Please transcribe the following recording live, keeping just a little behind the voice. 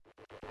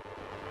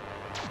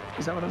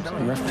Is that what I'm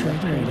saying? Rough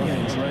Trade Radio.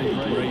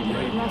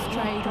 Rough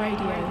Trade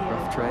Radio.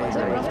 Rough Trade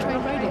Radio. Rough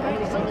Trade Radio.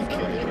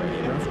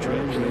 Rough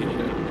Trade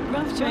Radio.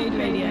 Rough Trade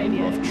Radio.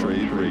 Rough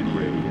Trade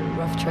Radio.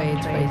 Rough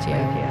Trade Radio. Is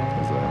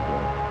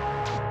that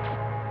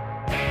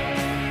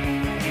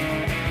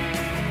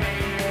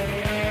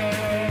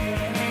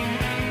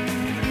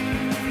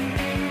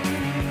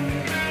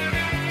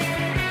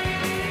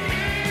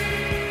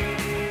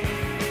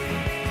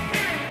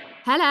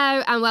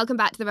Hello and welcome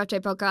back to the Rough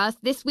Trade Podcast.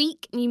 This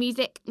week, new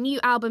music, new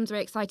albums we're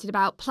excited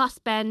about, plus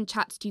Ben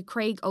chats to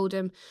Craig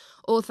Oldham,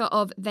 author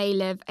of They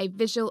Live, a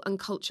visual and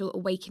cultural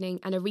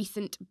awakening and a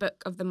recent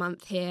book of the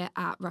month here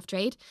at Rough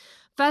Trade.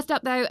 First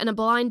up though, and a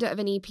blinder of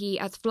an EP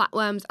as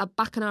Flatworms are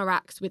back on our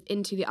racks with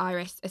Into the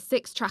Iris, a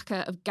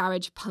 6-tracker of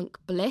garage punk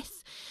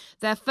bliss.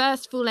 Their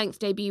first full-length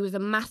debut was a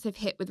massive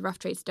hit with Rough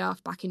Trade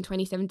staff back in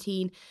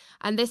 2017,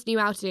 and this new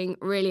outing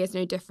really is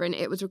no different.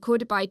 It was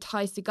recorded by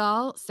Ty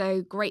Segall,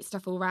 so great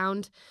stuff all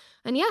round.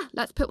 And yeah,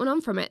 let's put one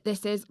on from it.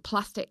 This is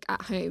Plastic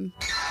at Home.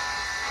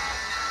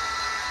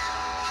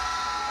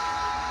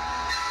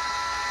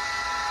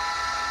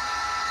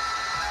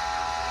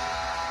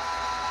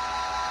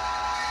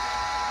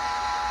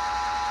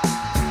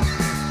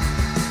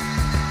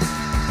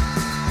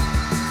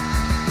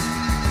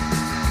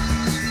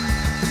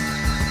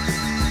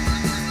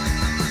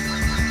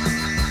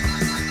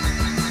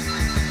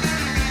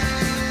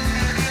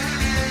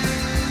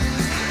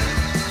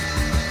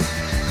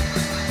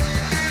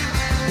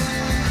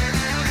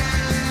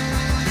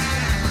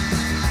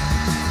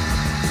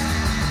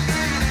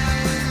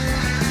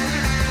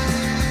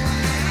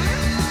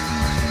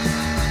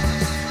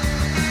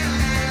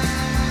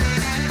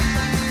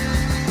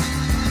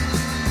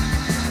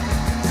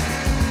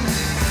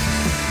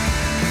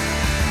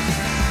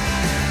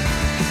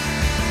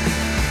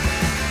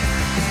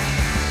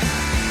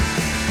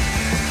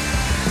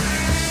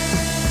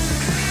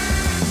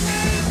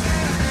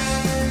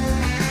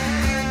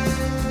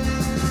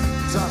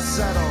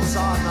 Settles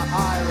on the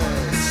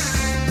iris.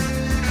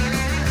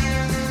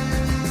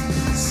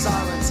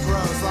 Silence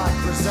grows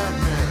like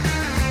resentment,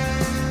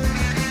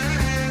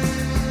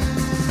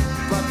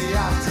 but the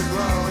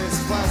afterglow is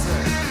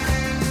pleasant.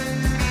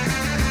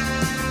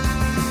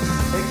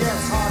 It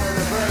gets harder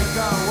to break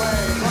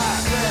away.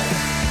 Plastic,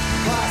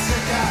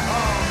 plastic at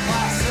home.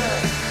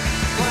 Plastic,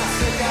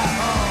 plastic at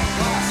home.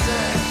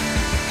 Plastic,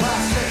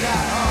 plastic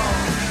at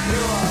home.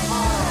 Your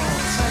model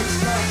takes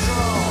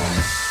control.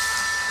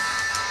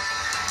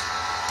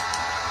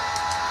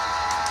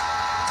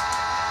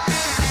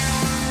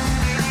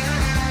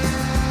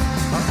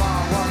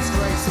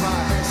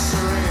 My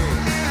history,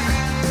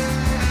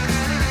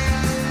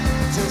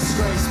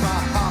 disgrace my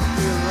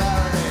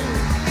popularity.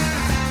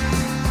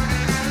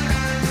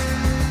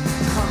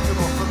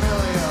 Comfortable,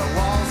 familiar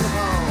walls of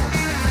home,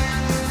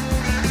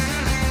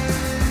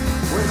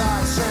 with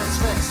eyes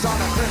transfixed on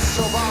a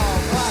crystal ball.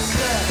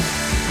 Plastic,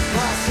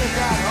 plastic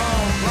at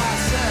home.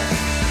 Plastic,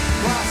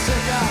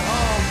 plastic at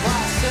home.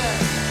 Plastic,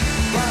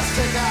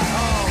 plastic at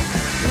home.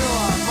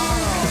 Your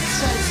model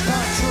takes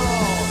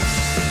control.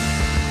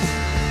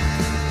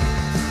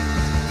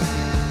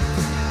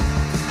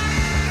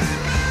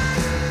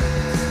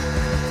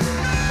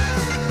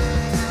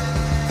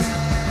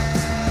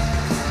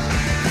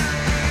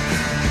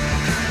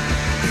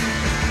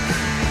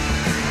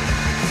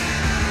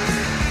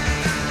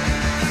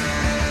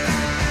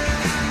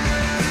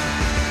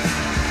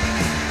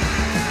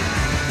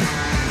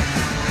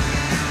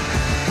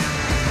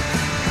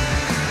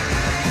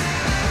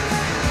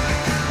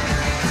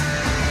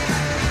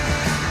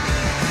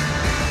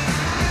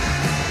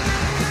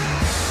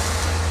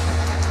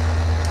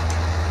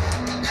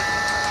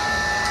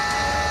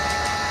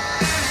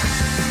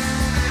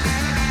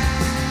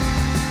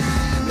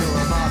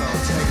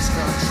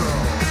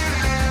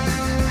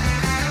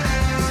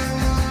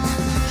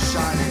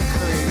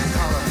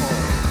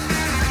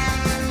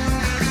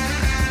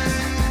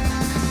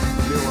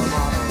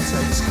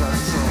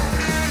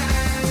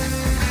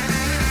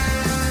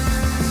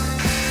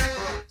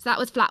 So that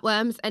was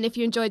Flatworms, and if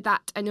you enjoyed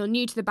that and you're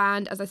new to the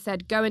band, as I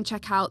said, go and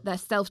check out their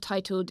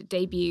self-titled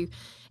debut.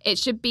 It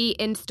should be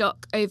in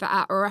stock over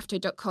at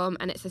roughtrade.com,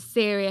 and it's a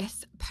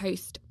serious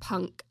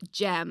post-punk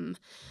gem.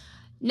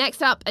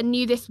 Next up, and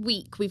new this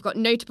week, we've got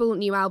notable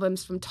new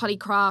albums from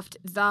Tollycraft,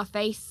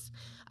 Czarface.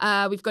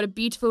 We've got a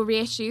beautiful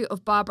reissue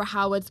of Barbara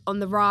Howard's On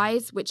the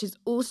Rise, which is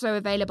also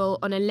available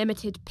on a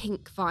limited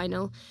pink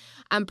vinyl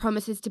and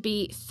promises to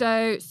be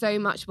so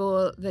much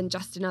more than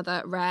just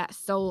another rare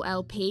soul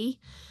LP.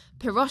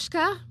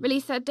 Piroshka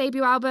released their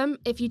debut album.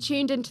 If you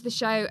tuned into the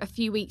show a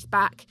few weeks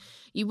back,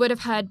 you would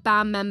have heard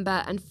band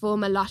member and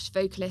former Lush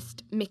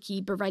vocalist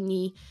Mickey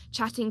Berenyi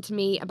chatting to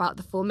me about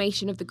the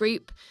formation of the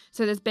group.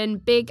 So there's been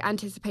big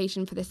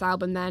anticipation for this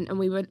album then, and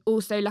we were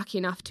also lucky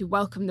enough to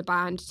welcome the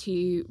band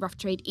to Rough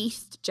Trade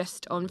East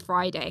just on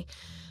Friday.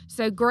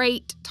 So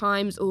great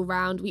times all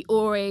round. We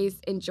always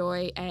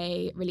enjoy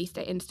a release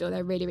day in store.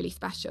 They're really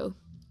special.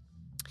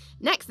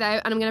 Next, though,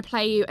 and I'm going to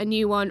play you a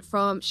new one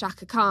from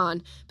Shaka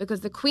Khan,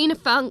 because the Queen of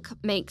Funk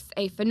makes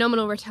a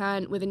phenomenal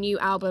return with a new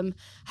album,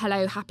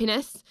 Hello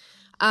Happiness.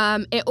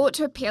 It ought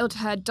to appeal to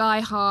her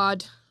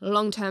die-hard,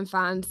 long-term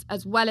fans,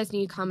 as well as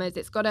newcomers.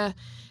 It's got a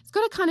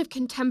kind of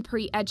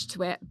contemporary edge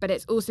to it, but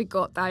it's also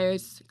got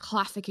those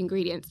classic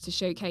ingredients to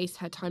showcase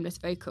her timeless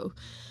vocal.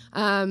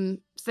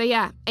 So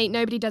yeah, Ain't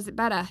Nobody Does It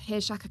Better.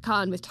 Here's Shaka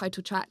Khan with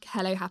title track,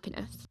 Hello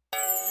Happiness.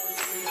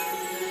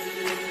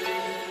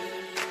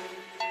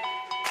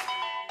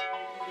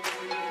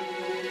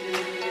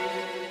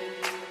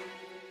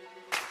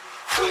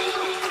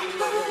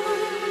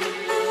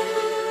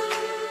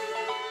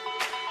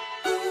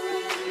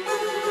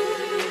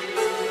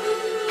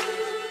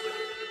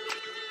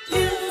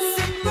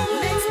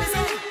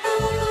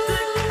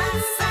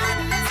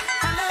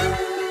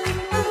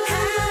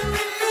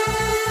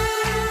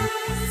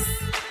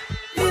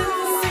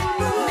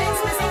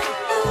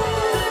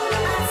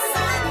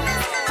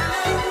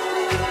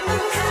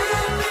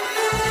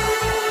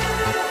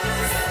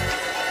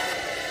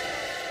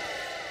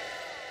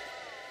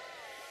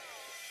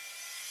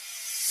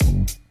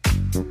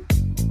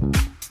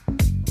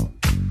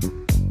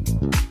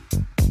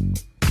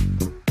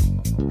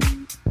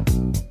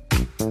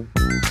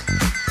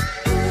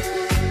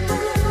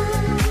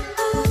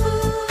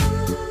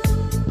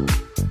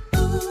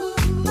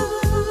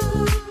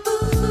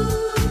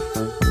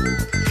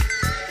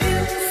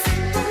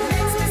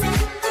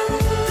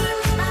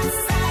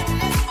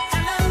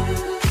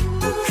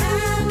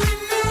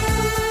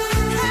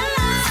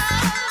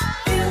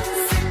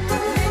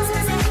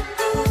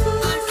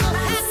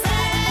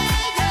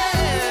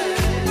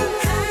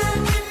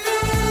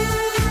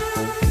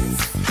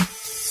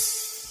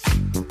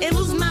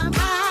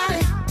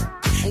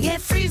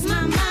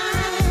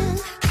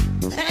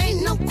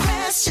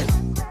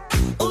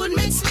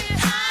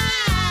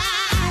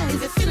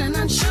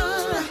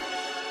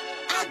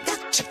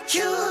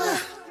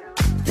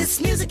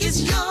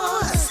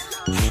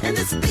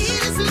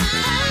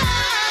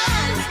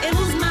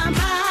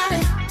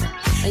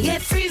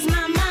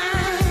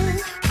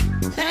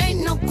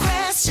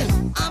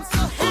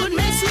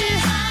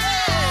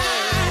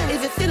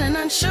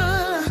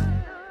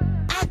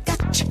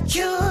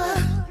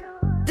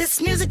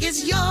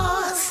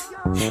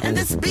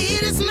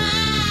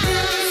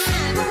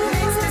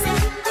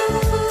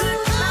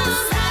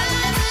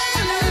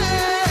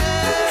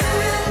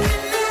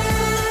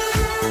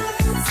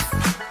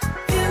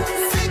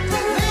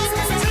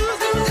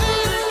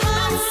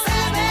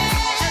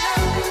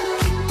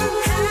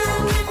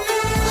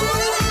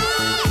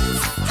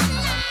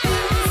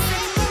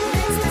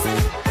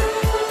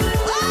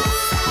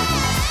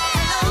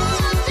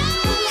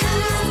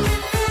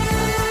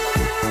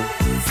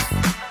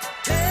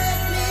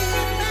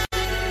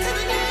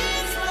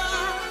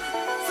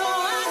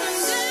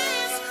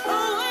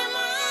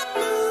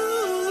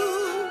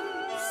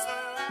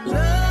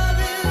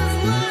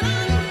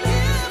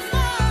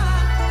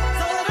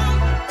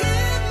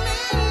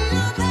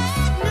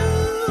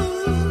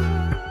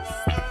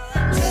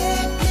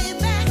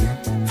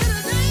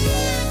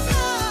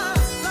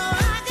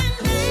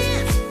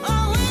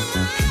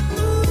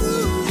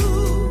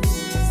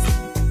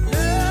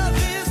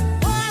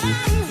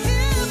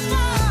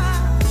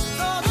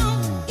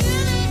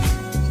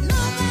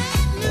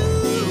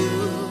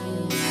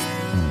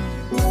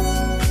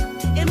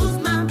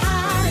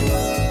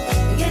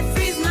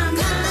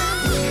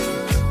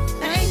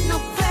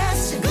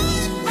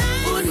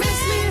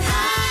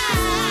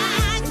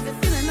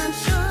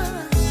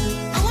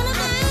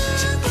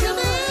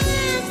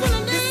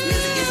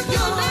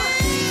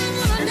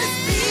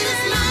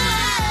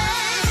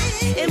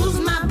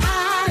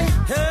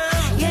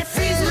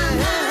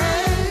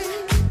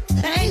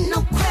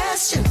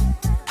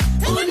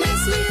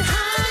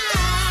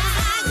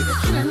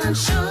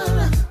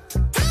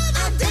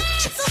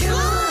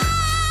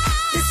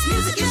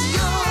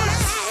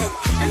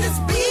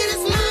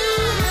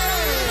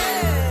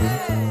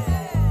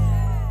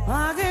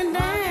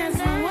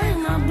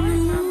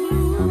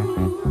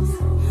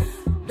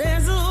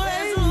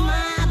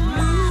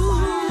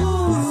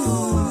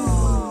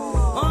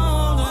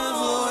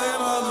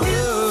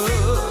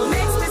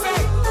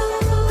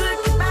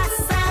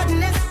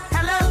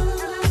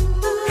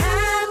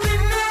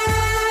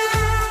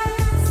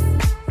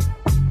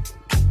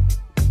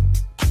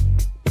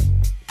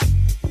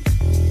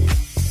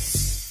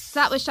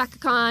 That was Shaka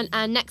Khan,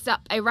 and next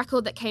up, a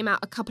record that came out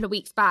a couple of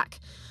weeks back.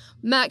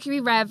 Mercury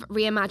Rev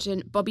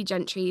reimagined Bobby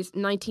Gentry's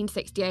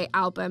 1968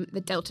 album,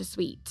 The Delta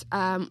Suite,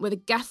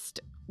 with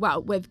guest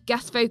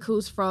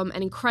vocals from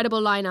an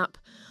incredible lineup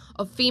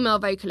of female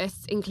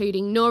vocalists,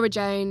 including Norah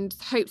Jones,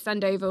 Hope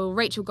Sandoval,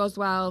 Rachel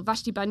Goswell,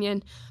 Vashti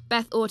Bunyan,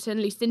 Beth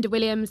Orton, Lucinda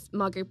Williams,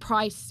 Margot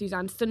Price,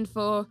 Suzanne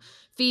Sunfor,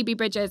 Phoebe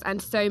Bridgers,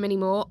 and so many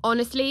more.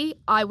 Honestly,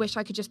 I wish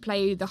I could just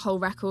play you the whole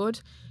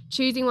record.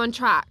 Choosing one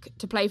track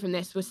to play from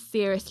this was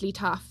seriously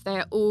tough. They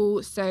are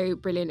all so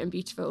brilliant and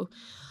beautiful.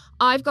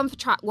 I've gone for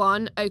track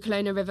one,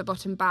 Okolona River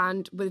Bottom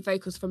Band, with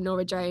vocals from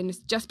Norah Jones,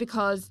 just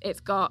because it's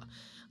got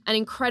an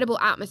incredible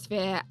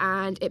atmosphere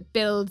and it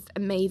builds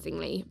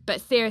amazingly.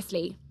 But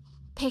seriously,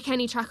 pick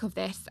any track of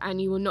this and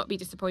you will not be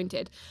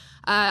disappointed.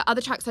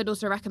 Other tracks I'd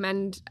also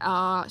recommend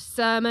are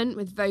Sermon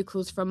with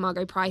vocals from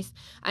Margot Price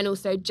and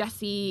also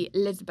Jessie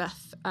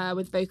Elizabeth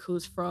with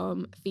vocals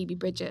from Phoebe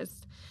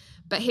Bridgers.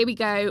 But here we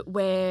go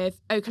with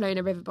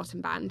Okolona River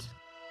Bottom Band.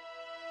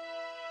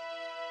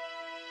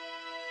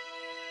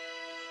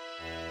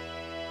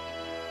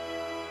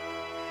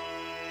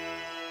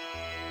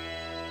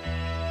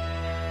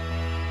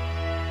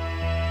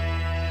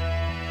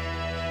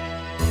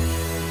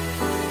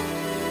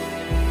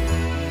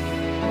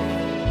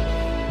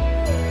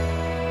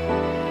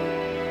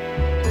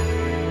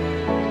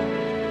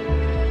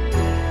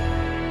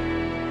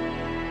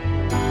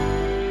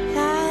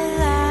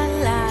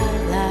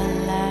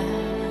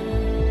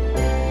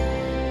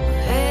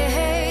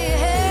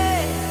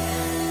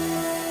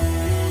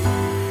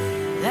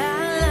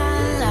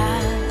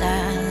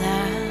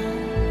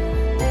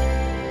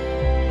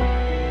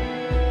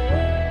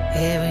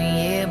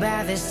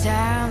 This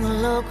time the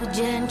local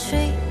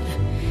gentry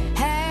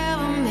have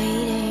a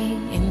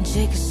meeting in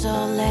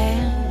Chickasaw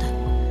land.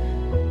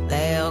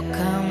 They'll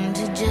come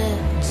to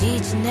judge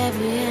each and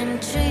every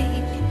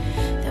intrigue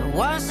that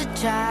wants to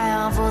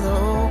try for the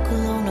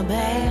Okolona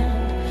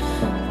band.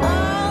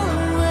 All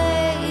the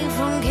way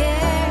from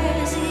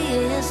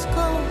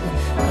Kosciuszko,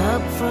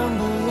 up from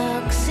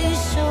Biloxi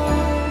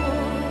shore.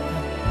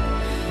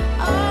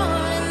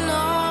 All in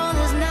all,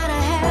 there's not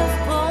a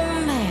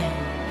half-grown man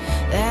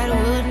that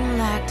wouldn't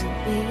like to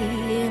be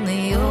in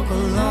the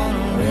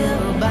Okolona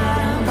River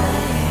Bottom Band.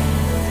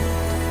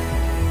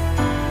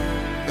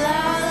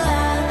 La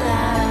la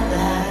la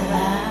la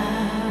la.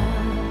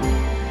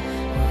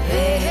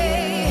 Hey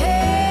hey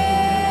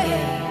hey.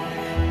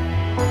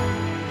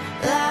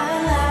 La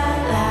la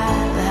la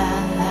la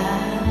la.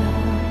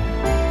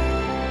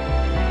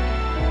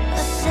 A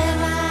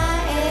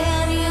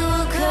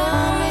semi-annual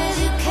come as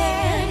you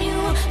can, you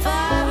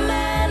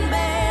 5-man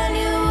band,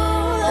 you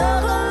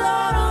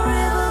Okolona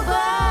River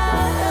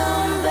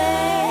Bottom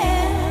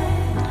Band.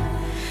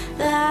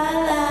 La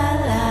la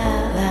la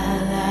la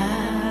la.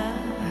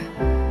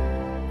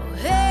 Oh,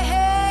 hey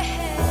hey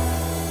hey.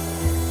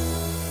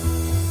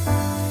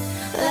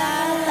 La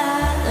la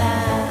la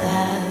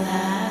la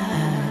la.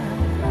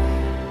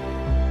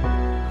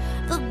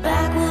 The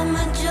backward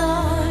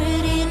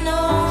majority,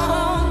 no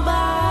home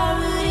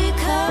barity,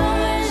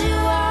 come as you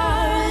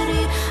are,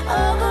 the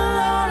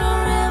Okolona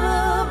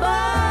River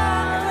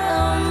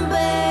Bottom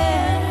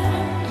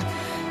Band.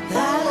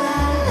 La la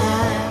la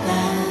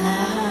la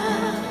la.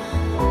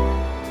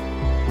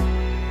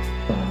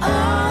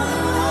 All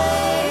the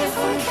way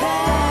from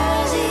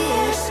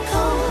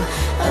Kosciuszko,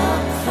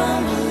 up from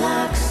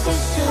Biloxi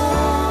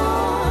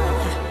shore.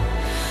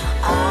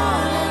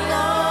 All in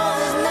all,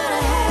 there's not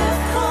a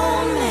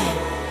half-grown man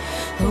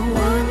who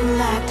wouldn't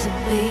like to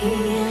be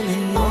in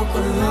the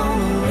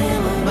Okolona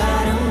River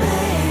Bottom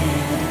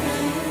Band.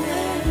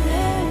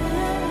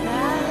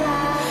 La la la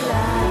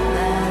la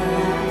la.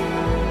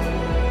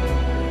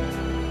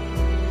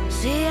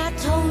 See, I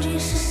told you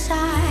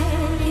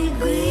society,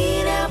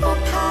 green apple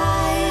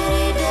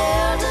pie,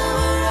 Delta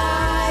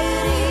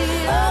variety,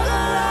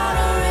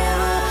 Okolona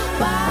River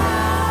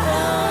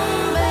Bottom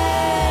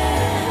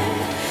Band.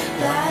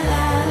 La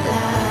la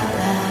la la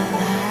la.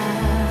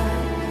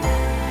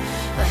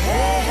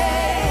 Hey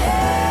hey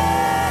hey.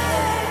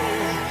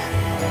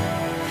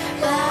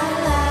 La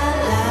la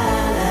la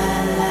la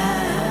la.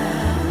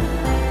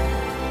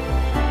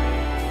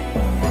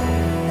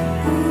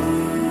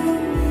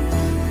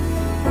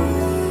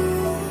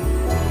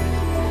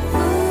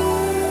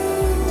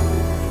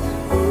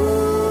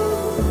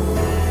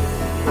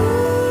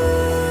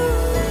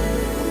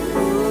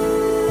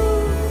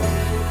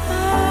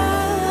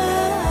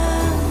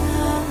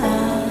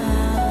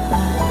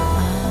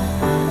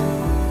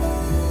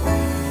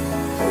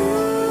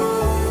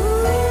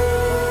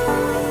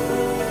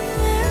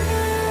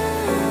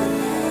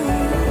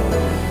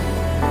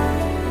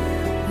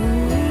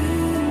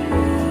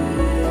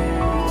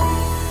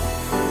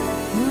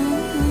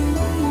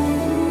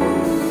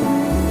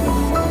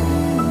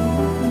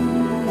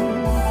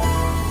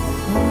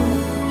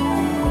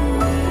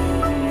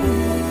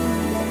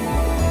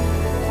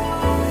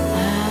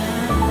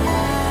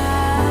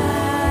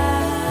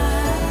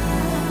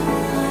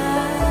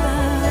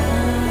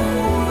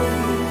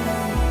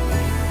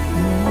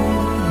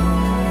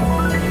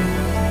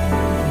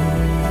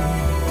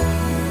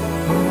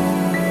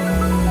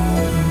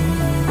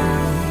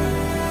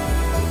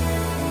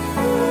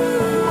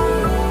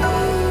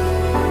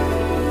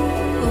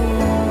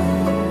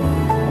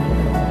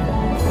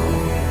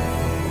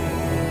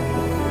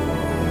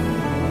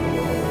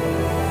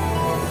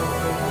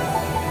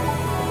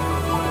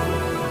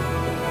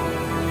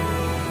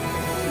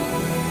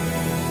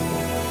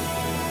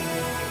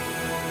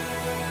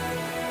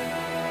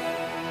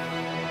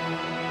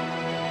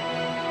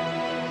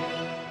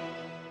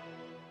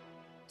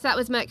 So that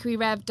was Mercury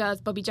Rev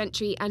does Bobby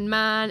Gentry, and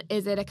man,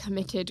 is it a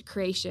committed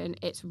creation.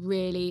 It's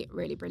really,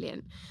 really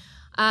brilliant.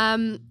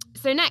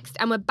 So next,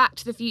 and we're back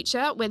to the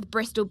future with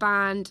Bristol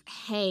band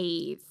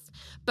Hayes.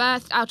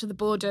 Birthed out of the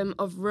boredom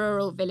of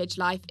rural village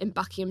life in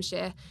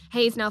Buckinghamshire,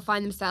 Hayes now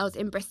find themselves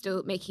in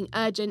Bristol making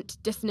urgent,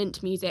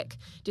 dissonant music,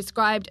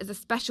 described as a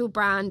special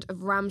brand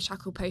of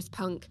ramshackle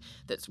post-punk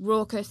that's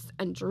raucous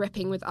and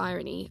dripping with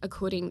irony,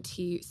 according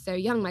to So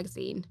Young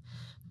magazine.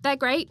 They're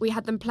great. We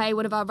had them play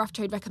one of our Rough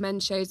Trade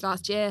Recommend shows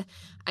last year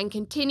and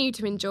continue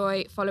to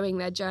enjoy following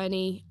their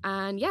journey.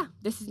 And yeah,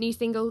 this is new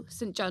single,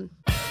 St. John.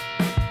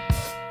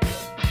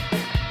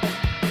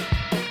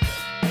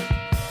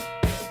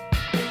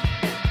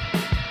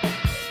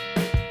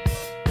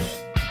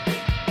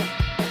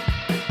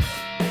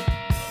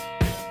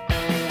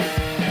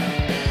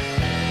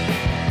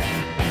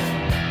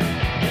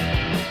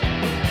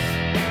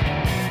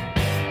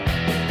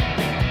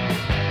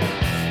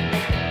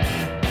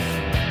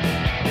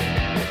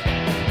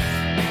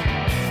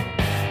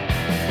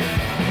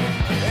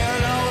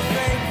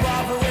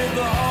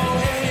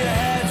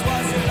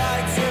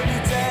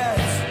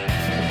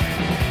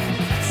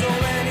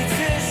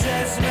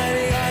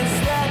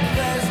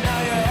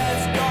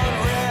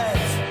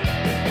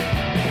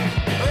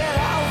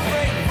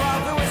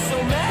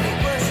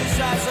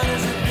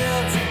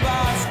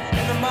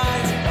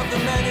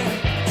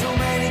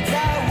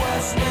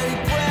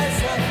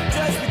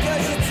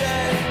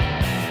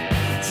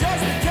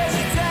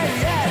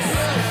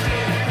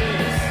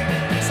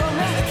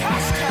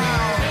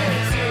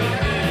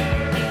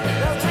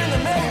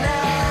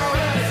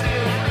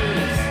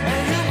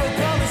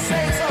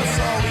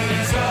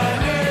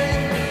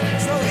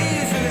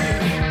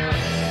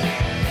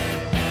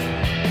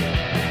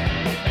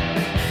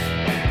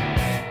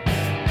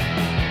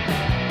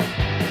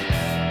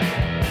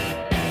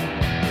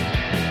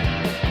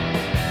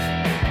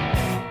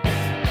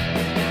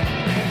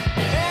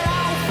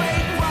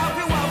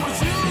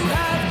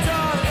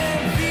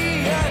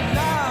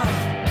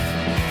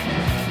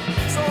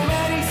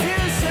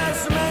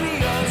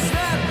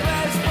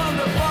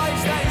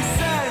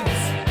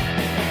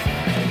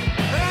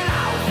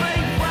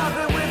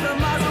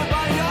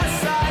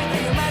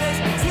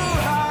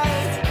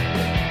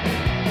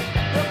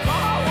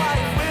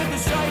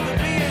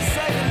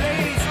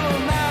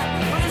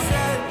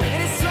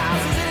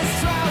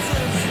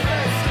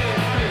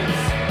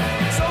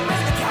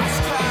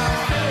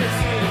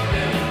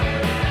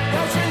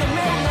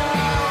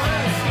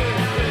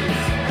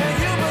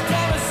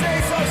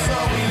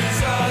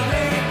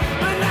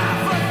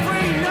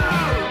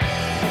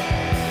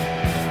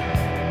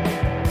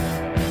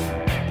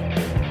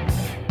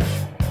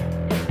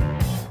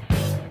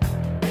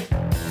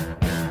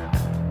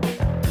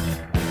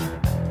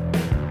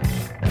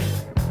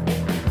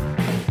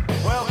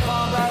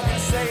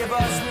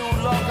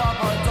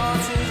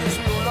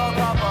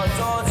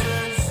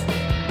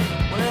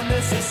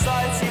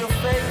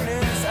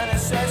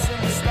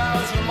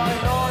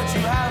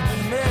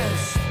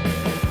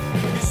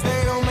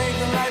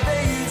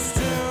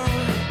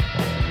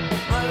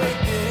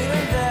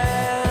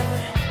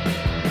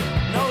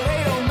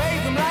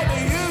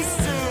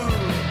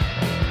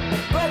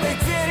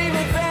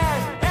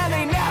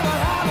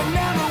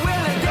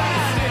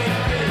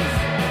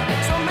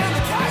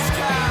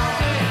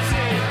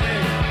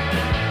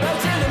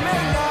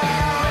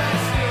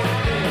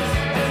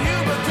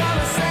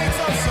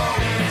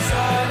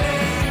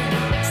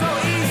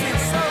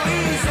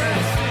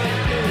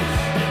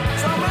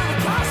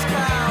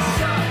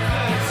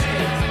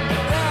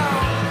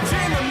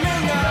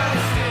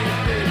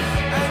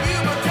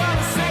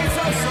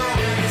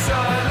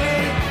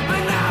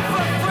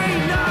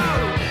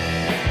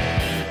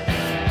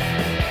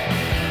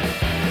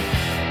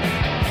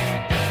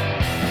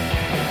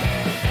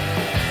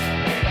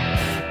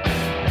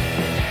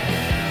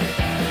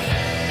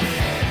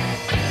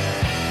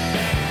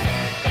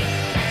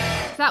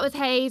 That was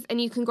Hayes,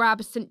 and you can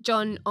grab St.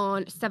 John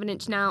on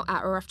 7-inch now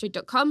at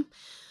roughtrade.com.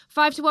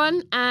 5 to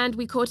 1, and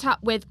we caught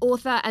up with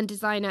author and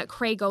designer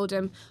Craig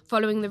Oldham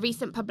following the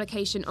recent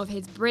publication of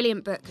his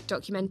brilliant book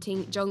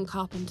documenting John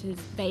Carpenter's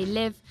They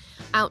Live,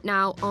 out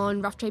now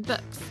on Rough Trade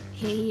Books.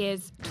 Here he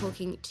is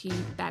talking to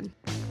Ben.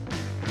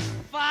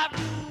 5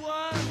 to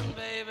 1,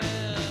 baby,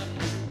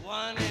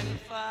 1 in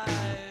 5.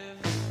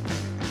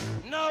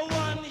 No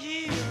one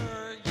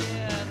here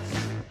gets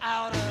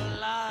out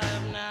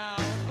alive now.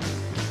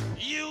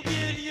 You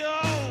get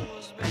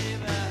yours,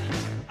 baby,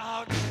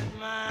 I'll get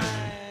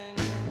mine.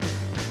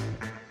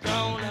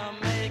 Gonna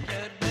make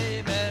it,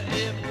 baby,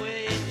 if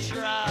we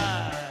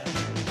try.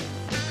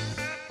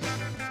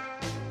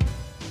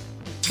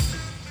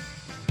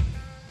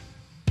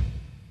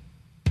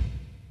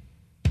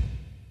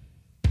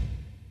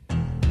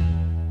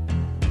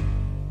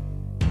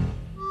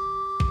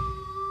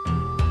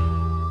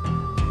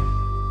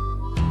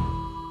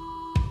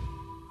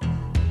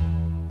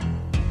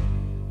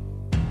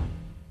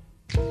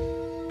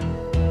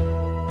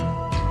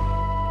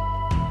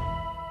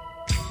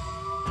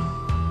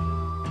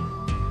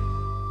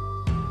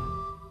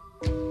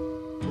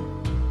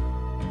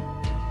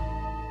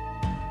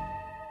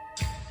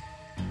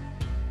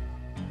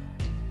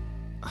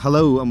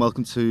 Hello and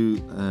welcome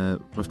to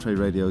Rough Trade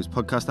Radio's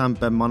podcast. I'm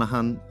Ben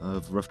Monaghan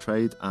of Rough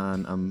Trade,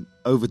 and I'm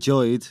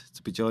overjoyed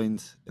to be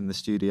joined in the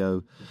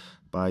studio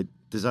by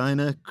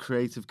designer,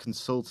 creative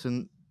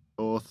consultant,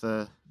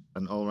 author,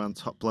 and all-round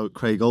top bloke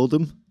Craig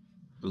Oldham.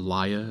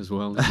 Liar as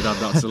well. You could add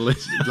that to the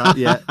list.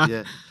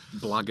 yeah.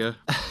 Blagger.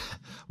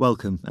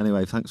 Welcome.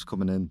 Anyway, thanks for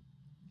coming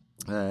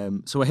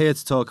in. So we're here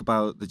to talk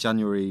about the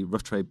January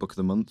Rough Trade Book of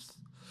the Month,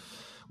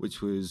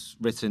 which was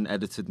written,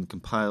 edited and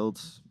compiled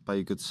by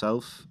your good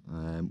self,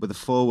 with a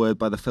foreword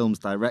by the film's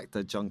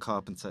director, John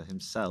Carpenter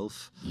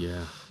himself.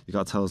 Yeah. You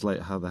got to tell us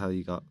later how the hell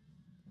you got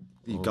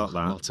that.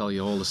 I'll tell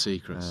you all the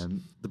secrets.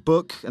 The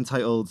book,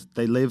 entitled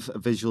They Live, A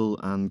Visual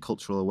and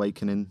Cultural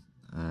Awakening,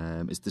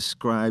 is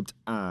described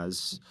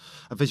as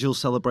a visual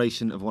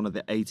celebration of one of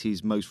the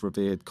 80s most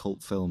revered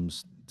cult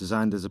films,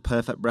 designed as a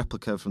perfect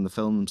replica from the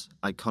film's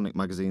iconic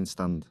magazine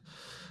stand.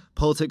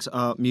 Politics,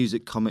 art,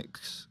 music,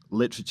 comics,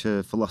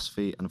 literature,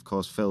 philosophy, and of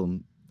course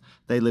film.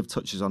 They Live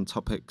touches on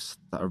topics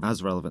that are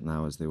as relevant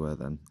now as they were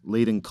then.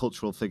 Leading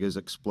cultural figures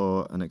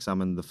explore and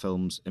examine the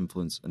film's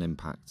influence and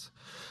impact.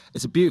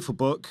 It's a beautiful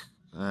book,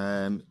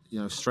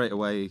 straight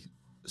away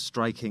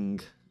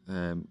striking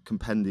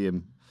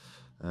compendium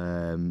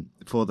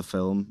for the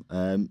film.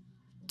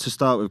 To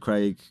start with,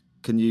 Craig,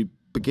 can you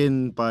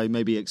begin by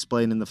maybe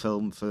explaining the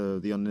film for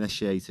the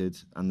uninitiated,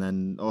 and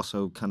then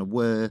also kind of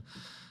where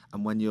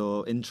and when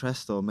your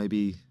interest or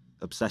maybe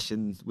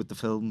obsession with the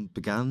film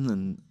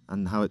began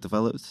and how it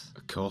developed?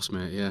 Of course,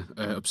 mate, yeah.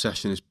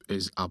 Obsession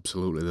is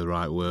absolutely the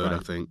right word, right.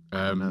 I think.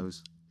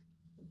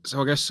 So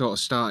I guess sort of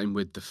starting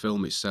with the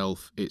film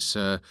itself, it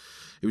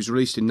was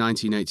released in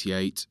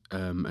 1988,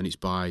 and it's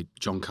by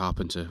John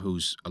Carpenter,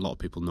 who's a lot of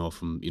people know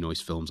from,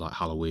 his films like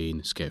Halloween,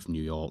 Escape from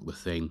New York, The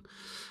Thing,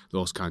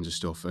 those kinds of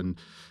stuff. And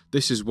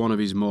this is one of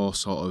his more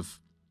sort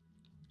of,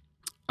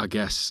 I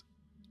guess,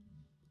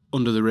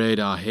 under the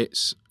radar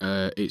hits.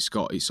 It's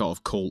sort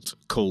of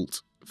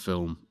cult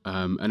film,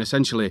 and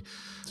essentially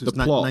so the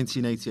plot.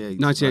 1988.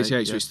 1988.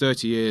 Right? So it's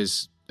 30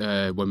 years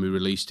when we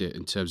released it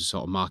in terms of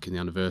sort of marking the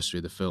anniversary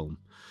of the film.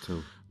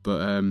 Cool.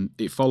 But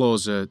it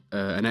follows an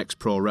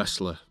ex-pro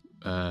wrestler,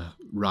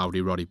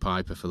 Rowdy Roddy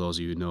Piper, for those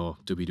of you who know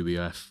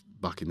WWF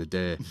back in the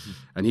day,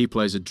 and he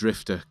plays a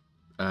drifter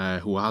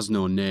who has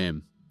no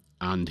name,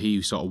 and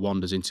he sort of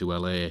wanders into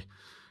LA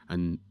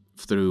and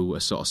through a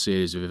sort of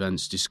series of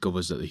events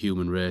discovers that the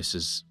human race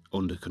is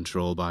under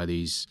control by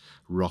these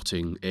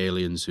rotting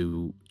aliens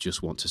who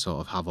just want to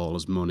sort of have all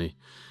his money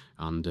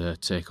and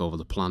take over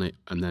the planet,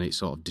 and then it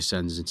sort of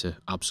descends into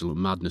absolute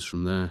madness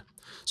from there.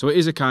 So it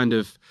is a kind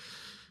of,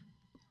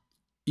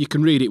 you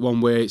can read it one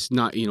way, it's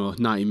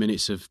 90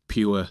 minutes of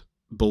pure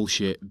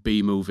bullshit,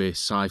 B-movie,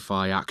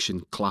 sci-fi,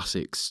 action,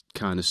 classics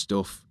kind of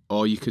stuff,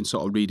 or you can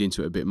sort of read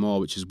into it a bit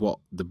more, which is what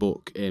the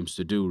book aims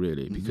to do,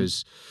 really,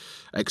 because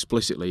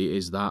explicitly it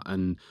is that,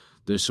 and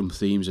there's some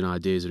themes and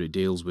ideas that it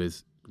deals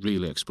with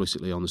really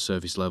explicitly on the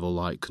surface level,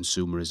 like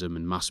consumerism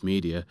and mass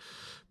media.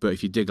 But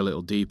if you dig a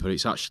little deeper,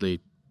 it's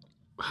actually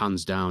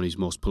hands down his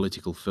most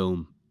political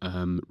film,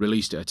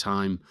 released at a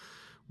time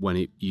when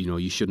it,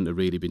 you shouldn't have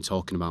really been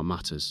talking about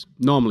matters.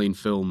 Normally in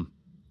film,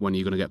 when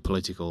you're going to get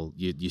political,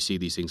 you see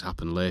these things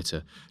happen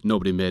later.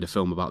 Nobody made a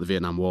film about the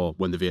Vietnam War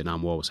when the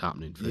Vietnam War was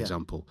happening, for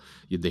example.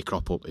 They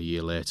crop up a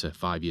year later,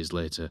 5 years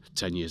later,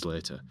 10 years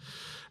later.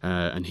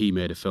 And he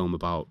made a film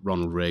about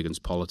Ronald Reagan's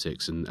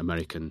politics and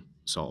American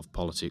sort of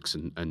politics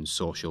and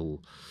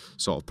social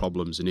sort of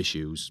problems and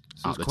issues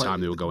at the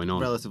time they were going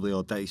on. Relatively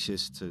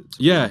audacious to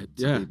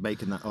be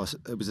making that. Or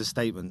it was a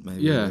statement,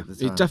 maybe. Yeah, at the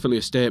time. It's definitely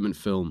a statement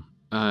film.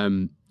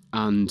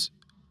 And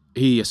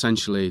he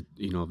essentially,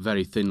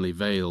 very thinly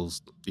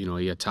veils,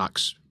 he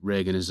attacks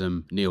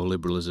Reaganism,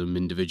 neoliberalism,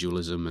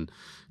 individualism and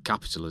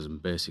capitalism,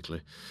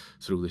 basically,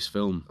 through this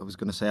film. I was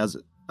going to say,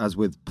 as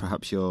with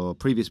perhaps your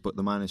previous book,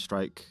 The Miners'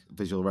 Strike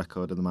Visual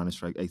Record and The Miners'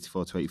 Strike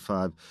 84 to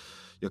 85,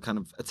 your kind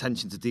of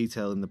attention to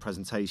detail in the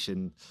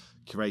presentation,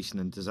 curation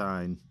and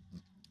design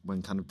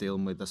when kind of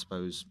dealing with, I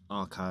suppose,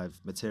 archive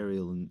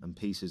material and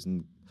pieces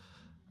and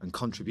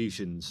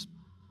contributions.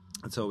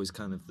 It's always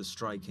kind of the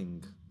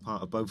striking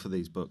part of both of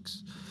these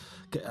books.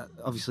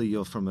 Obviously,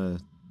 you're from a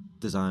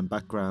design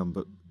background,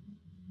 but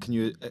can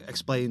you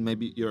explain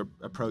maybe your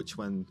approach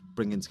when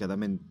bringing together? I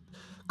mean,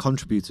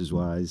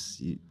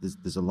 contributors-wise,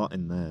 there's a lot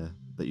in there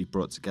that you've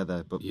brought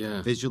together, but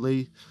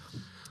visually,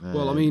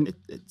 well, I mean,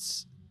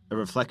 it's a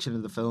reflection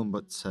of the film,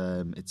 but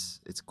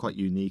it's quite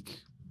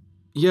unique.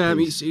 Yeah, I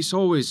mean, it's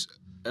always,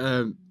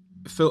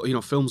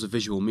 film's a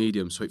visual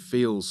medium, so it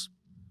feels,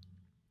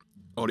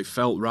 or it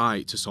felt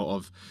right to sort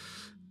of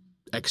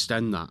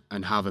extend that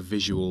and have a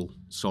visual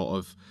sort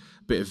of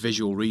bit of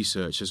visual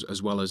research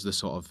as well as the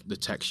sort of the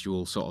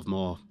textual sort of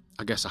more,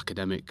 I guess,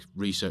 academic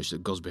research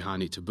that goes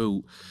behind it to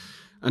boot.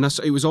 And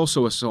it was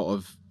also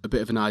a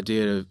bit of an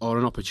idea or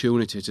an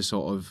opportunity to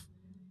sort of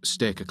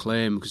stake a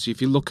claim, because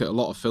if you look at a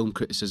lot of film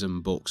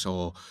criticism books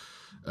or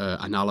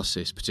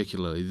analysis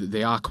particularly,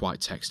 they are quite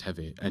text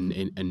heavy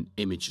and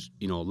image,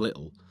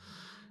 little.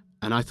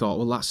 And I thought,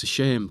 well, that's a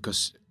shame,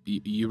 because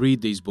you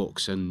read these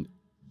books and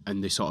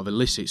they sort of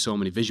elicit so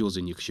many visuals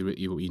in you because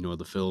you know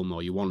the film,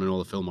 or you want to know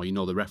the film, or you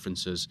know the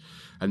references,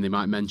 and they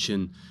might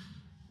mention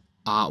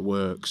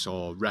artworks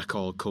or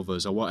record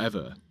covers or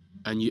whatever.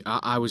 And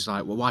I was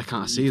like, well, why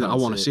can't I see that? I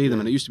want to see them.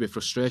 And it used to be a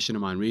frustration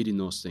of mine reading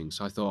those things.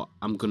 So I thought,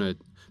 I'm going to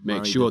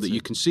make sure that you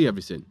can see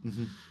everything.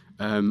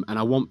 And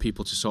I want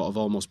people to sort of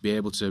almost be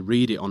able to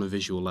read it on a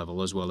visual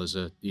level as well as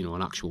an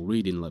actual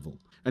reading level.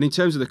 And in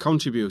terms of the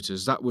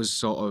contributors, that was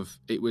sort of,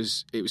 it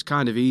was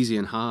kind of easy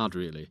and hard,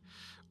 really.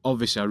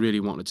 Obviously, I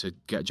really wanted to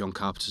get John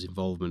Carpenter's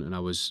involvement, and I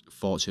was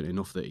fortunate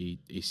enough that he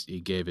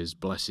gave his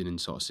blessing and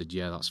sort of said,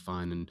 yeah, that's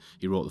fine, and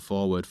he wrote the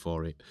foreword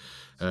for it.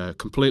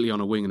 Completely on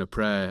a wing and a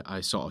prayer,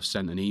 I sort of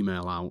sent an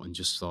email out and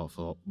just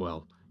thought,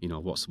 well,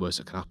 what's the worst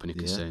that can happen? He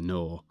can say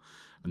no,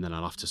 and then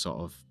I'll have to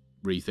sort of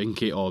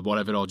rethink it or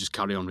whatever, or just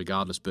carry on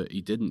regardless. But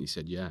he didn't. He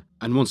said, yeah.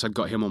 And once I'd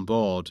got him on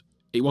board,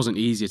 it wasn't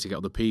easier to get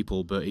other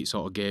people, but it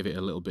sort of gave it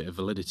a little bit of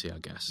validity, I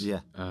guess.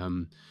 Yeah.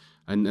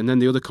 And then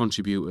the other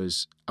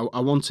contributors,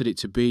 I wanted it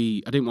to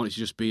be, I didn't want it to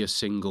just be a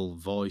single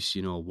voice,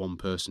 one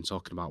person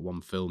talking about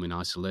one film in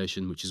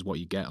isolation, which is what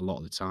you get a lot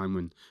of the time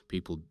when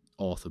people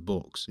author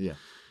books. Yeah.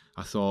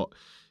 I thought,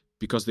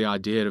 because the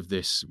idea of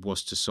this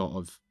was to sort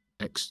of,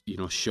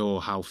 show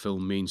how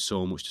film means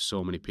so much to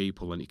so many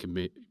people, and it can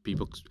be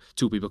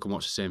two people can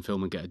watch the same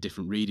film and get a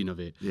different reading of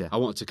it. Yeah. I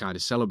wanted to kind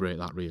of celebrate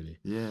that, really.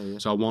 Yeah.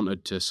 So I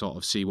wanted to sort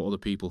of see what other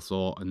people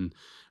thought, and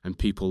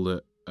people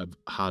that have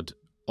had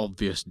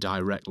obvious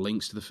direct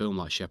links to the film,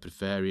 like Shepard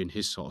Fairey and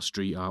his sort of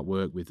street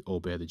artwork with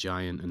Obey the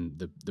Giant and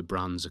the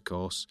brands, of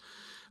course.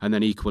 And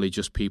then equally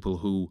just people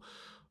who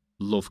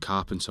love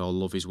Carpenter or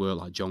love his work,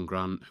 like John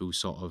Grant, who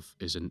sort of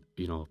is an,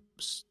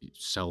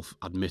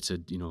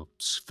 self-admitted,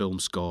 film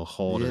score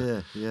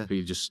hoarder. Yeah.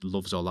 Who just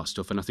loves all that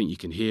stuff. And I think you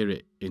can hear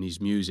it in his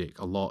music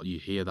a lot. You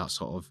hear that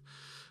sort of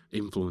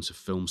influence of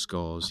film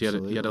scores. He had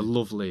a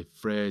lovely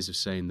phrase of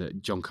saying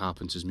that John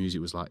Carpenter's music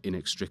was like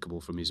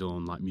inextricable from his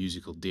own like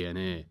musical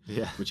DNA,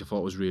 which I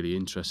thought was really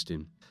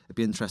interesting. It'd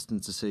be interesting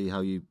to see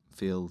how you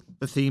feel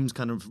the themes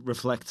kind of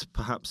reflect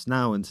perhaps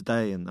now and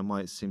today, and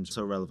why it seems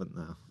so relevant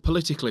now.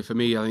 Politically, for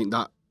me, I think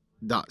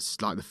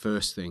that's like the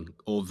first thing.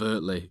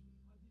 Overtly,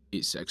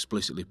 it's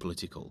explicitly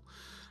political.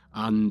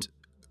 And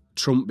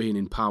Trump being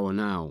in power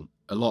now,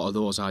 a lot of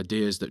those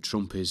ideas that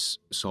Trump is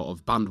sort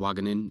of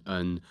bandwagoning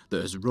and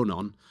that has run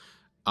on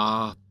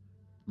are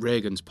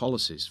Reagan's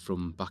policies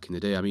from back in the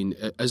day. I mean,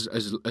 as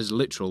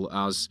literal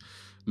as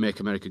Make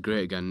America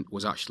Great Again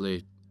was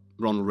actually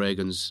Ronald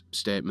Reagan's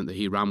statement that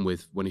he ran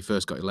with when he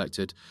first got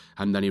elected,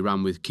 and then he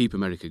ran with Keep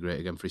America Great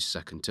Again for his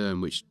second term,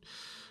 which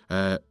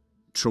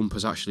Trump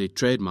has actually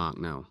trademarked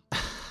now.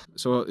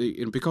 So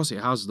because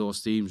it has those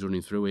themes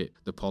running through it,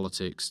 the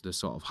politics, the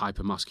sort of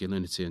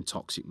hyper-masculinity and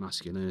toxic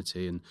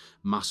masculinity and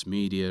mass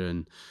media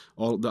and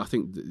all that, I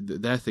think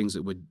they're things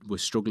that we're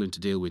struggling to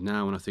deal with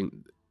now. And I think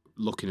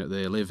looking at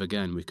They Live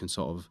again, we can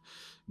sort of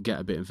get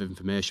a bit of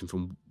information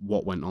from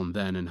what went on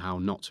then and how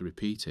not to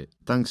repeat it.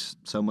 Thanks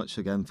so much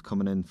again for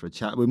coming in for a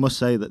chat. We must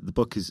say that the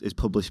book is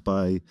published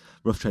by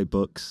Rough Trade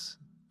Books,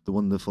 the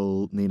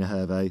wonderful Nina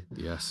Hervé.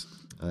 Yes.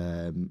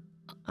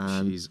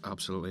 And she's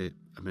absolutely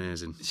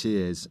amazing. She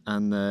is,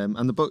 and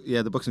the book,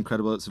 the book's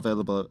incredible. It's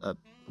available at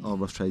all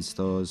Rough Trade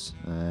stores.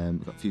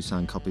 We've got a few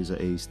signed copies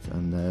at East,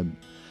 and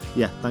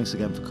thanks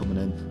again for coming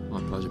in.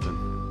 My pleasure,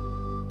 Ben.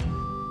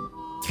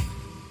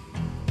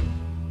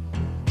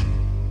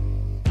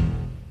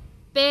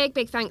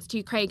 Big thanks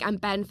to Craig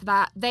and Ben for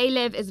that. They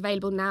Live is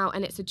available now,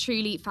 and it's a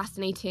truly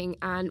fascinating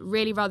and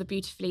really rather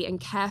beautifully and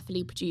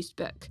carefully produced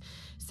book.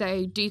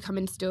 So do come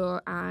in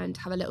store and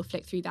have a little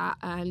flick through that,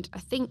 and I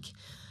think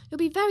you'll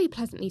be very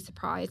pleasantly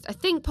surprised. I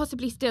think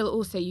possibly still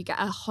also you get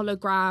a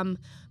hologram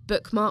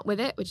bookmark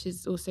with it, which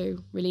is also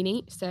really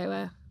neat.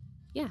 So,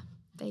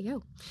 there you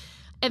go.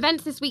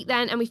 Events this week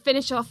then, and we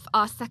finish off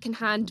our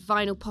second-hand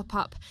vinyl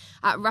pop-up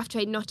at Rough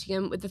Trade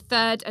Nottingham with the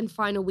third and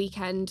final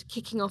weekend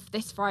kicking off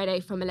this Friday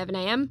from 11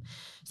 a.m.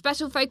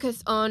 Special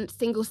focus on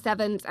single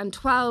 7s and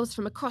 12s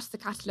from across the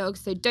catalogue,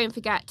 so don't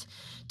forget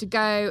to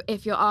go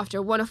if you're after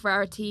a one-off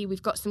rarity.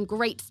 We've got some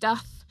great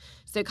stuff,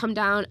 so come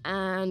down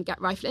and get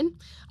rifling.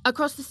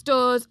 Across the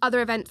stores,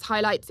 other events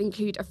highlights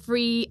include a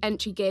free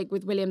entry gig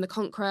with William the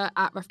Conqueror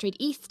at Rough Trade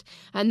East,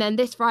 and then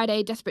this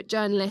Friday, Desperate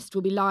Journalist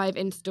will be live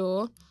in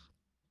store.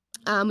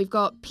 We've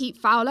got Pete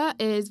Fowler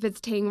is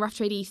visiting Rough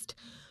Trade East,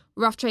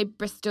 Rough Trade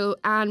Bristol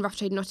and Rough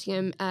Trade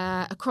Nottingham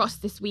across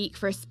this week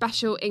for a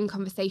special In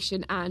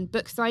Conversation and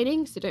book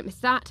signing, so don't miss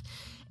that.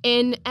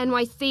 In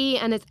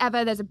NYC, and as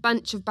ever, there's a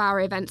bunch of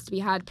Bowery events to be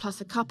had, plus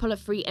a couple of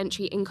free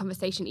entry In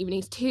Conversation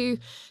evenings too,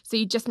 so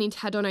you just need to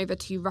head on over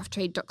to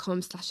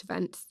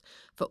roughtrade.com/events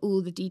for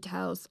all the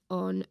details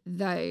on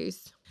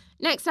those.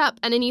 Next up,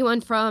 and a new one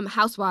from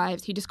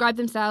Housewives, who describe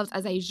themselves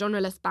as a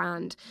genreless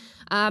band.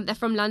 They're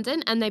from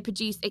London and they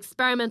produce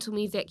experimental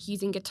music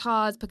using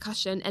guitars,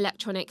 percussion,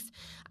 electronics,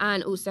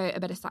 and also a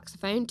bit of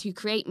saxophone to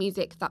create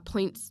music that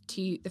points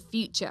to the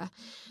future.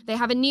 They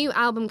have a new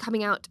album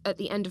coming out at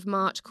the end of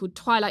March called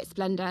Twilight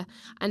Splendor,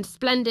 and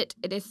splendid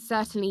it is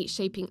certainly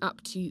shaping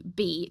up to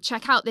be.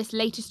 Check out this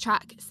latest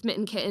track,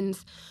 Smitten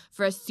Kittens,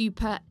 for a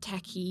super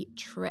techie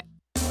trip.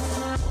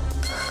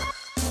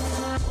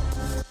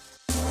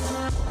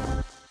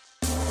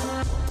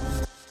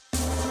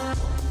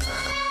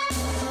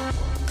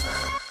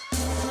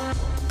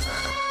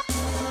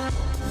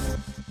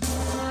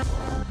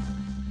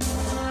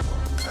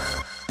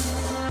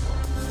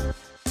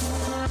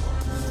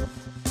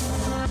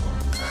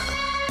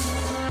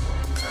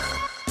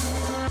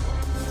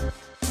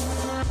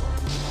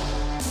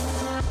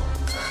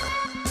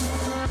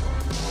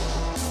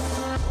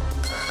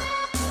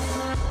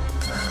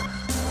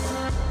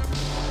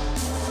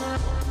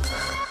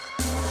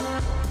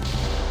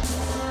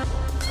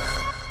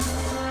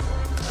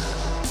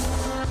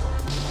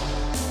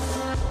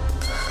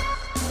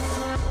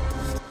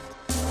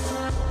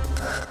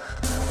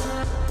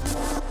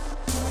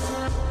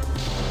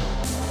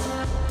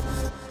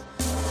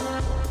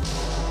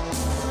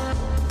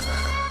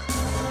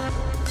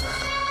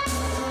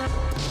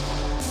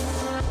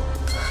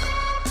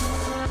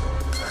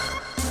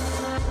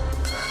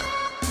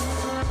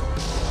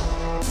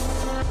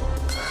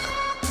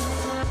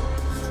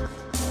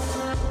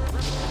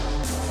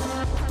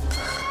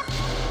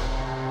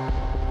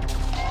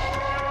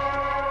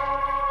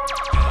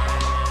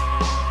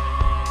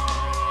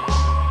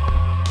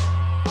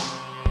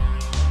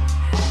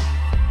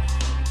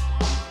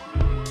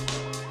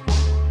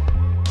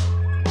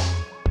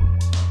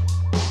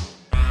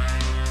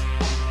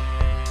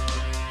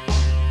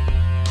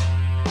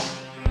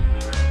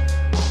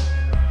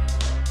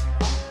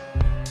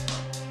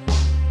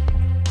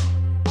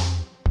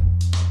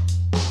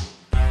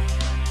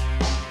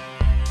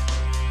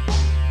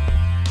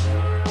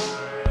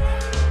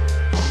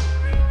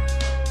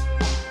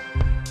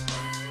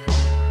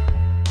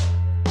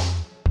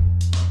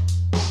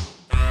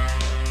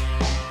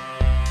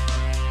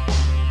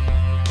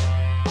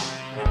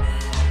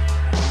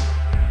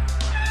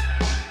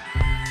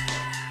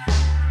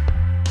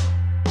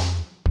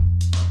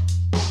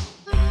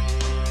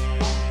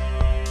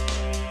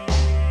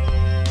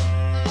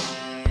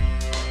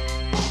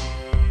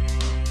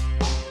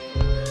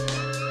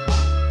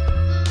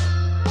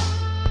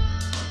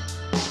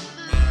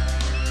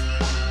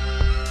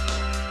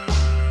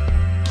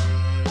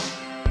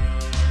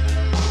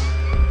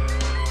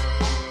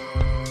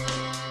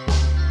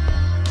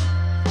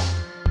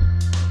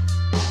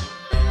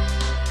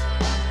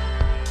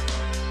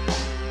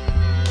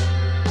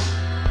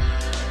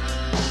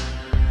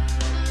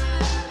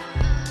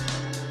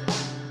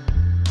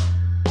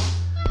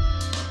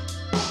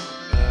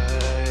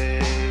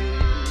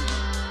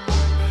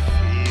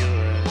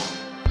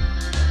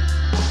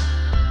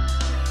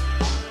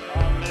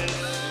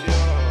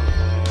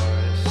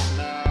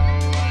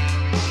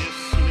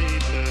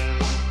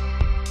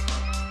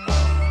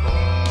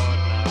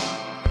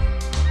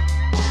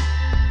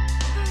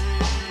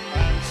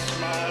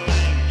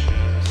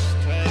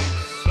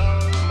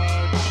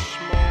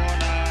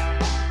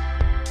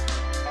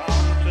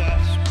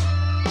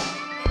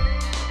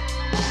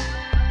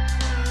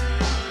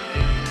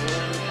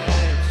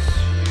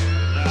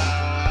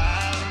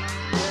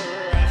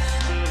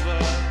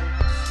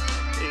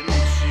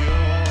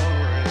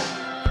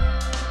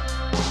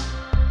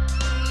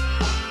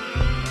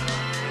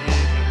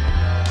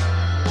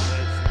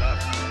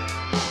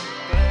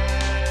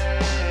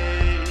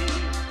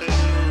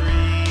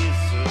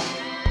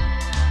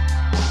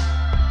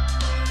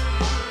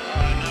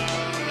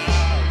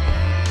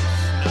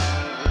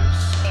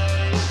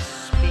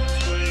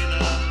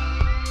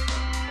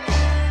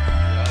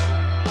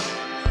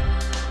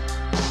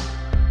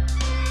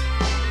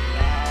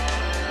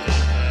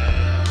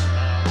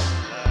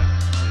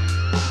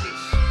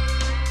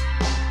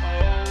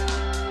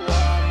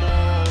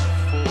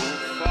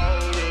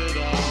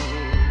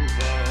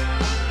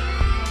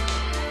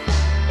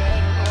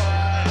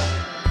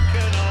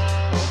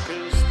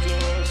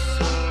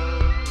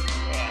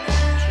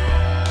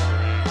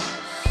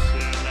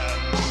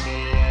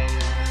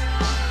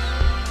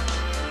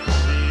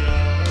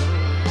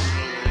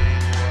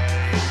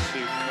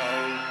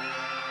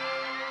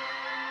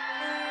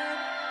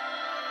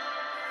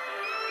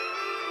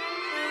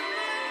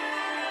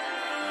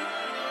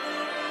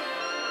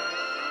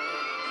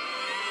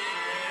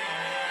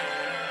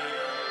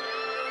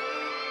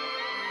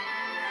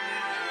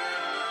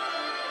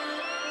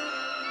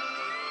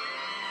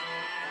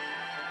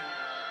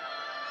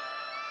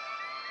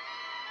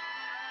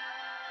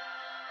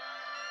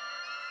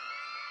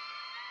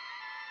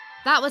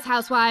 That was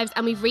Housewives,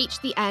 and we've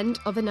reached the end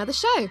of another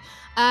show.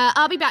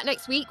 I'll be back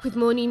next week with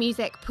more new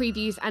music,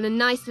 previews, and a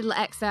nice little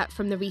excerpt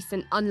from the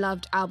recent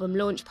Unloved album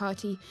launch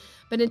party.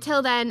 But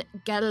until then,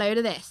 get a load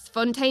of this.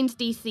 Fontaines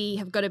DC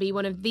have got to be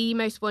one of the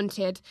most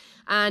wanted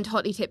and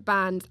hotly tipped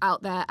bands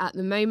out there at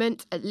the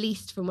moment, at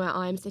least from where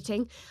I'm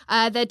sitting.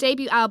 Their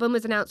debut album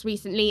was announced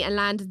recently and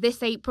lands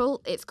this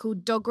April. It's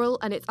called Doggerel,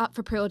 and it's up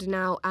for pre-order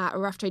now at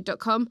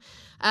roughtrade.com.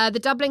 The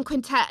Dublin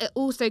Quintet are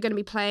also going to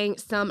be playing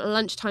some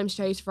lunchtime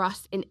shows for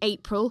us in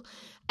April.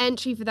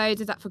 Entry for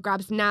those is up for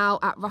grabs now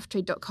at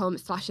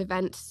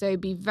roughtrade.com/events, so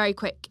be very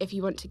quick if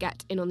you want to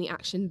get in on the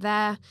action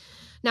there.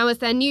 Now, as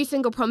their new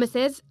single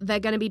promises, they're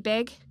going to be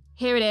big.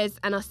 Here it is,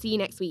 and I'll see you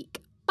next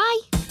week. Bye!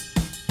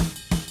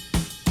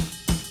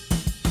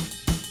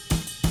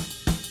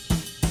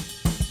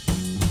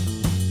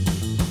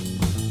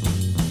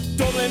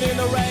 Dublin in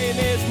the rain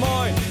is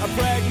mine, a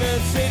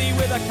pregnant city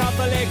with a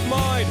Catholic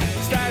mind.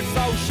 Starts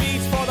those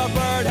sheets for the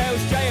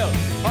birdhouse jail.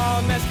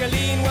 Oh,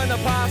 mescaline when the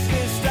past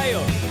is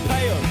stale,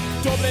 pale.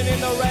 Dublin in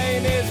the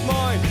rain is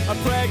mine, a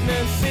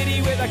pregnant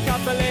city with a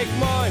Catholic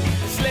mind.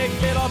 Slick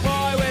little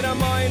boy with a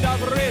mind of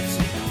Ritz,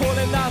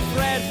 pulling that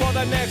thread for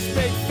the next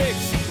big fix.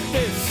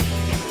 This,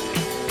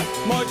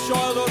 my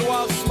childhood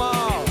was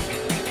small,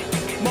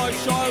 my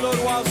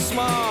childhood was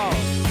small,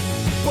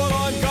 but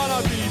I'm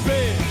gonna be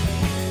big.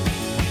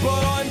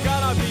 But I'm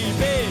gonna be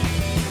big.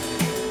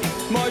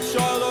 My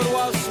childhood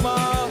was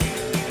small.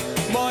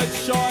 My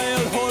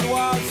childhood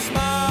was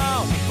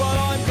small. But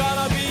I'm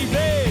gonna be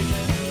big.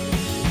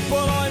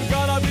 But I'm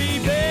gonna be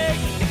big.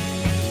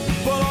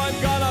 But I'm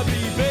gonna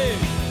be big.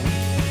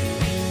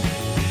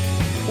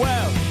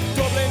 Well,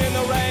 Dublin in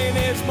the rain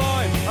is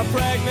mine. A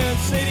pregnant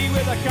city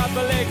with a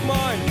Catholic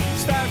mind.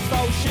 Starts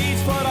those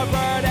sheets for the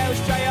birdhouse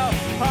jail.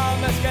 All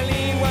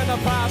mescaline when the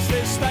past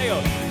is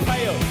stale,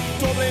 pale.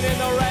 Dublin in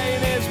the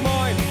rain is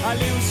mine. A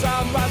loose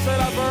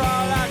ambassador for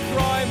all that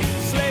crime.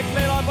 Slick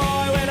little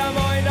boy with a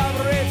mind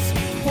of Ritz,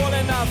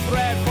 pulling that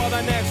thread for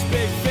the next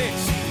big fix.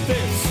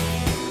 This,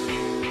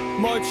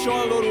 my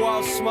childhood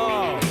was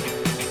small.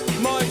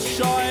 My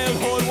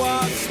childhood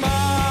was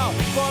small.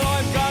 But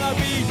I'm gonna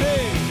be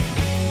big.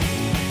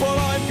 But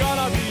I'm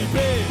gonna be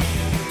big.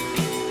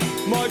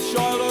 My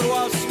childhood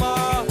was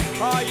small.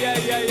 Oh yeah,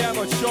 yeah, yeah,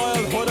 my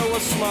childhood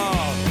was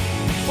small.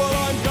 But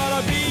I'm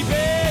gonna be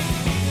big.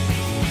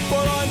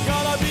 But I'm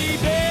gonna be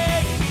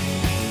big.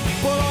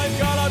 But I'm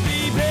gonna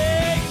be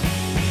big.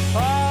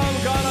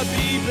 I'm gonna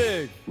be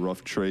big.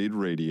 Rough Trade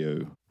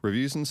Radio.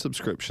 Reviews and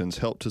subscriptions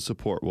help to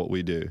support what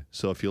we do.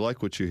 So if you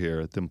like what you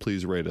hear, then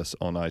please rate us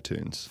on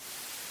iTunes.